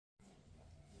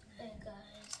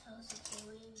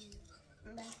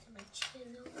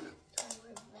channel. So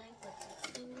we're back with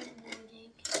the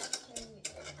fingerboarding and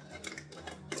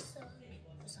myself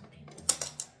for some people.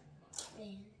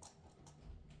 And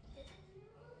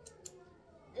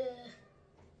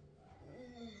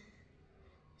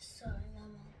sorry, I'm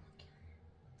on the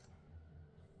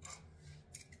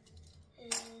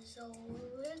camera. And so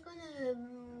we're gonna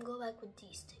go back with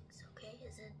these things, okay?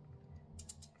 Is it?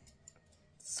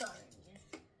 Sorry.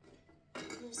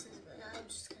 This is good. I'm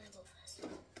just gonna go fast.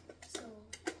 So,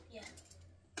 yeah.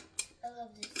 I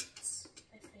love this. It's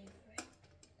my favorite.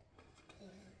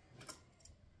 And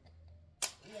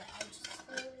yeah, I just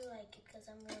really like it because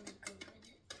I'm really good with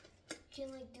it. You can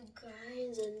like do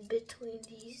grinds in between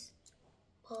these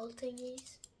ball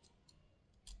thingies.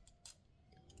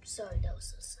 Sorry, that was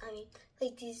sus. I mean,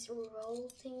 like these roll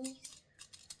thingies.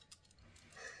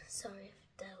 Sorry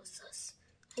if that was sus.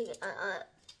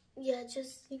 Yeah,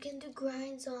 just you can do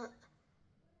grinds on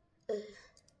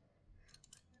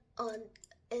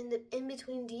and in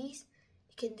between these,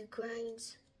 you can do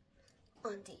grinds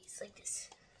on these like this,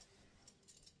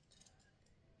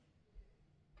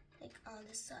 like on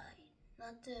the side,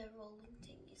 not the rolling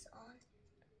thingies on.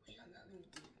 Wait, hold on, let me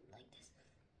do it like this,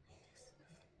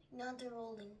 not the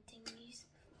rolling thingies.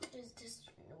 There's this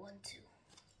one too.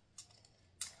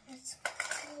 Let's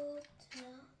go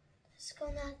now. Let's go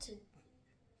now to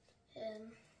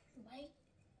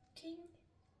biking.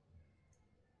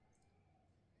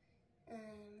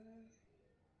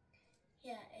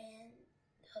 Yeah, and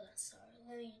hold on, sorry.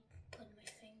 Let me put my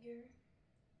finger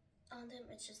on them.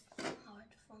 It's just hard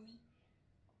for me.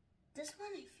 This one,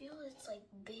 I feel it's like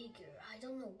bigger. I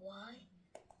don't know why,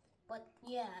 but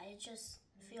yeah, it just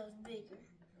feels bigger.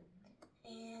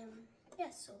 And yeah,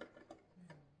 so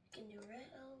you can do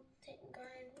rail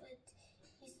grind with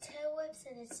these tail whips,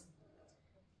 and it's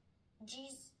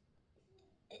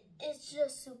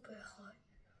just super hard.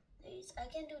 I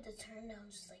can do the turn down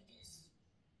just like this,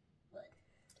 but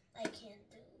I can't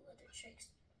do other tricks.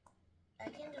 I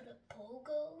can do the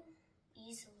pogo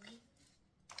easily.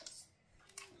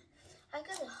 I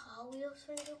got a Hot Wheels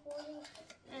fingerboarding,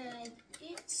 and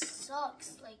it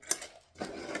sucks. Like,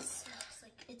 it sucks.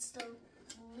 Like, it's the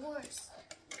worst.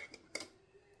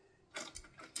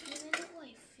 Even though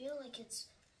I feel like it's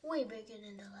way bigger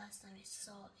than the last time I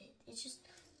saw it. It's just,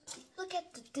 look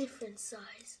at the different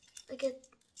size. Look at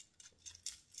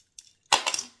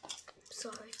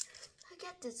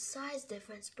the size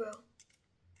difference, bro.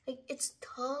 Like, it's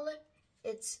taller.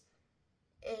 It's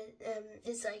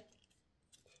like,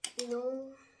 you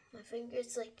know, my finger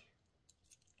is like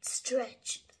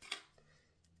stretched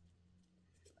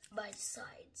by the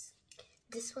sides.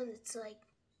 This one, it's like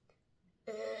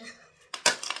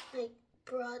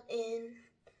brought in,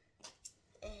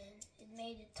 and it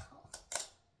made it tall.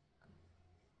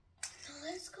 So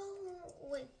let's go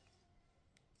with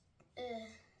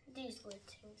these weird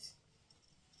things.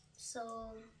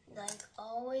 So, like,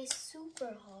 always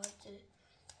super hard to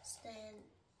stand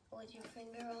with your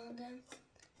finger on them.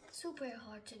 Super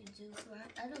hard to do.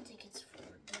 I don't think it's for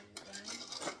doing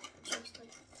tricks, but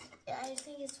yeah, I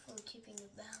think it's for keeping the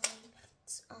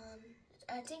balance on.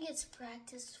 I think it's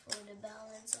practice for the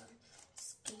balance on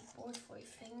skateboard for your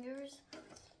fingers,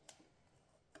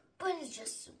 but it's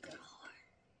just super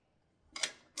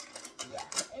hard. Yeah,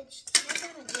 it's every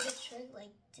time I did a trick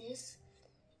like this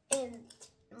in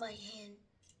my hand,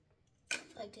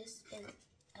 like this, and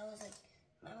I was like,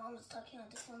 my mom was talking on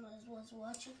the phone when I was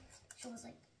watching. She was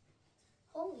like,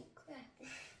 holy crap,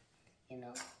 you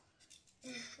know.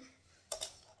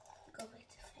 Go back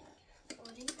to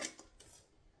fingerboarding.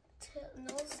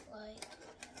 No slide.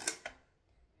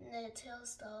 And then a tail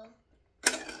stall.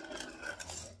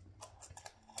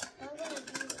 I'm gonna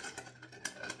do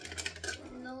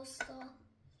no stall.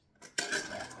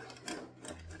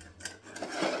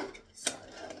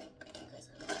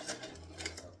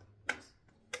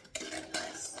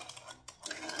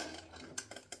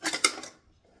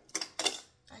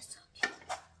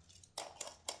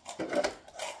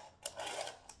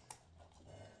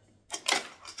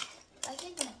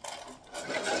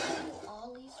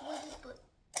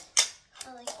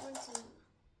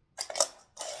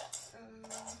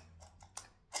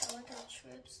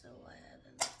 So I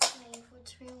haven't been playing for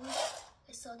 3 weeks.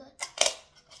 I saw that.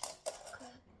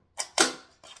 Crap.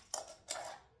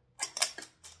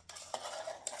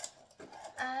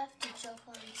 I have to jump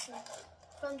on this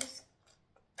from this.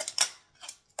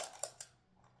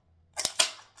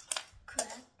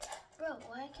 Crap. Bro,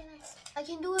 why can't I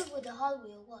can do it with the Hot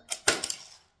Wheel. What?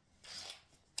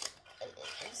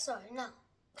 Sorry, now.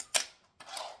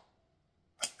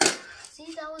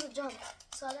 See, that was a jump.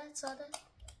 Saw that?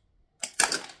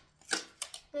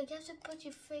 Like you have to put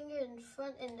your finger in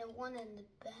front and the one in the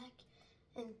back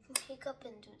and pick up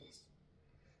and do this.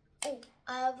 Oh,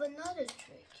 I have another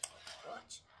trick.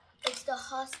 Watch. It's the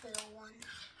hospital one.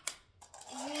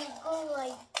 You go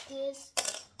like this.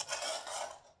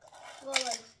 Go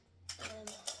like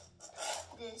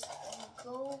this. You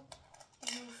go,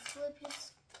 you flip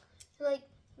your, like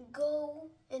go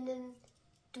and then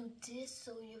do this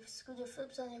so your scooter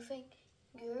flips on your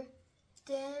finger.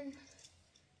 Then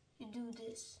you do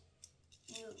this.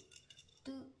 You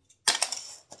do.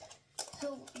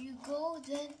 So you go,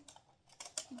 then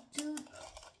you do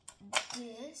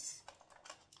this.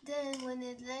 Then when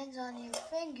it lands on your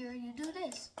finger, you do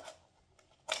this.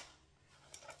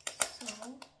 So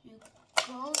you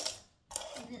go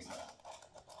like this.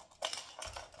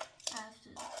 After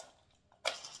that.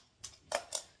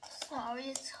 Sorry,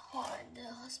 it's hard.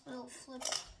 The hospital flip.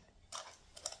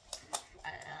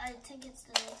 I think it's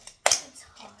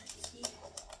hard. See,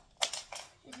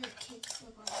 it's a kick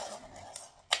flip on the legs.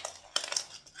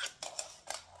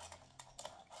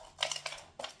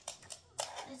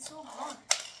 It's so hard.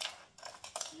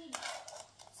 See,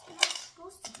 you're not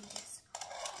supposed to do this.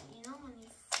 You know when you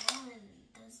fall and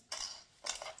it does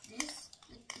this,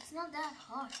 it's not that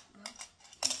hard, bro.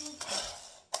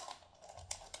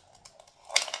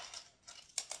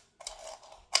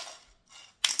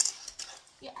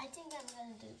 Yeah, I think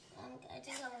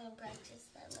I'm gonna practice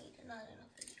that later, not in a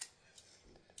video.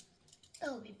 That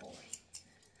would be boring.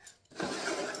 So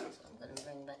I'm gonna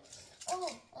bring back.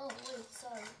 Oh wait,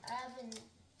 sorry.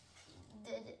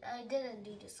 I didn't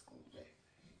do the scooter.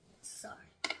 Sorry.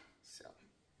 So,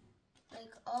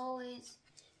 like always,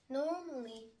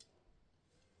 normally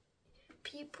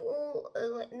people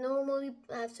normally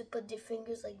have to put their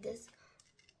fingers like this.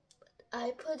 But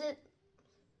I put it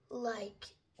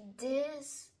like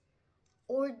this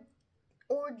or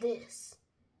this.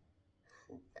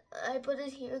 I put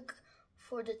it here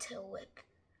for the tail whip,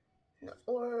 no,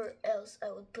 or else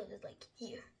I would put it like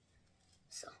here.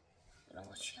 So I don't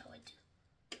want to show how I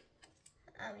do.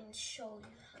 I mean, show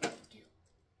you how I do.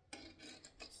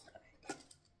 Sorry.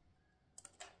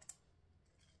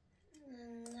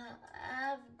 And now I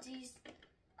have these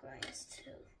grinds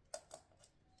too.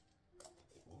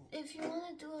 If you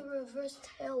want to do a reverse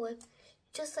tail whip,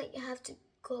 just like you have to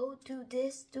go do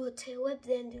this, do a tail whip,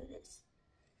 then do this.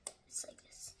 It's like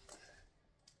this.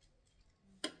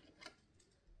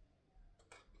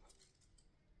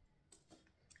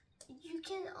 You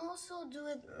can also do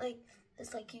it like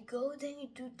it's like you go, then you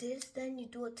do this, then you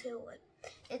do a tail whip.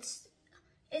 It's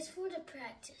for the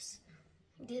practice.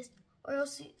 This or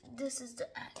else this is the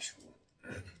actual.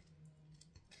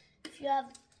 If you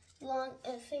have long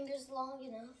fingers long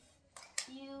enough,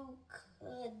 you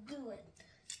could do it.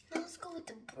 Now let's go with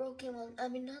the broken one. I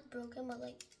mean, not broken, but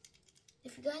like,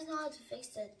 if you guys know how to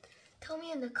fix it, tell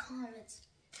me in the comments.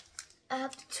 I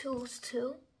have the tools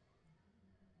too.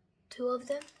 2 of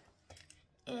them.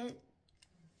 And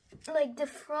like the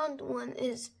front one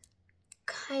is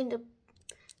kind of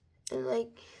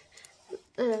like,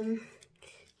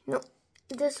 no,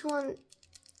 this one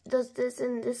does this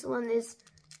and this one is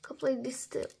completely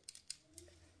still.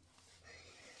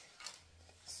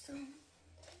 So,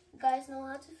 you guys know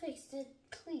how to fix it,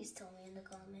 please tell me in the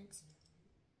comments.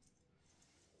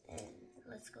 And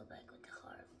let's go back with the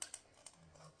hard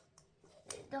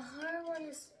one. The hard one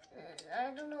is,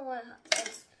 I don't know why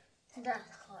it's that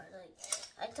hard. Like,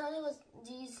 I thought it was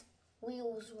these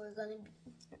wheels were gonna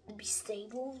be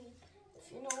stable,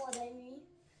 if you know what I mean.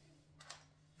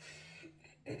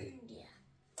 Yeah.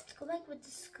 Let's go back with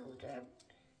the scooter.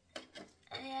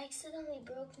 I accidentally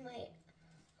broke my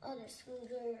other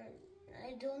scooter.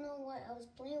 I don't know why I was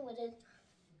playing with it.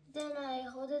 Then I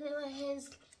hold it in my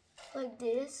hands like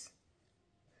this.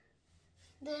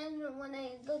 Then when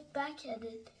I look back at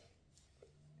it,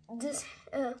 this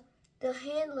the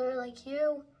handler like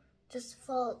here just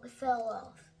fell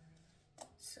off.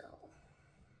 So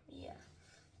yeah,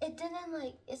 it didn't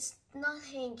like, it's not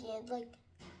hanging, it like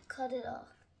cut it off,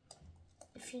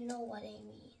 if you know what I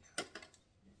mean.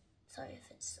 Sorry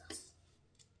if it's sus.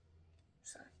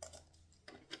 Sorry.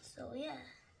 So yeah,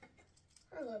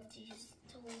 I love these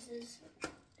toys.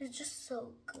 They're just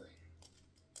so good.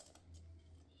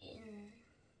 And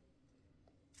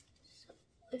so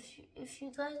if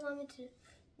you guys want me to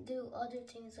do other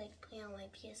things like play on my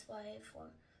PS5,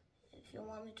 or if you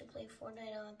want me to play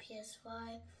Fortnite on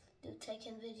PS5, do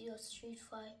Tekken videos, Street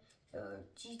Fighter, or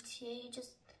GTA,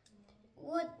 just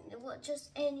just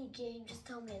any game, just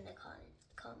tell me in the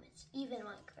comments, even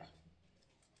Minecraft.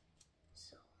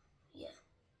 So yeah,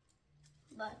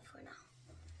 bye for now.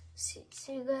 See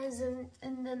you guys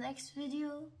in the next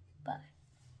video. Bye.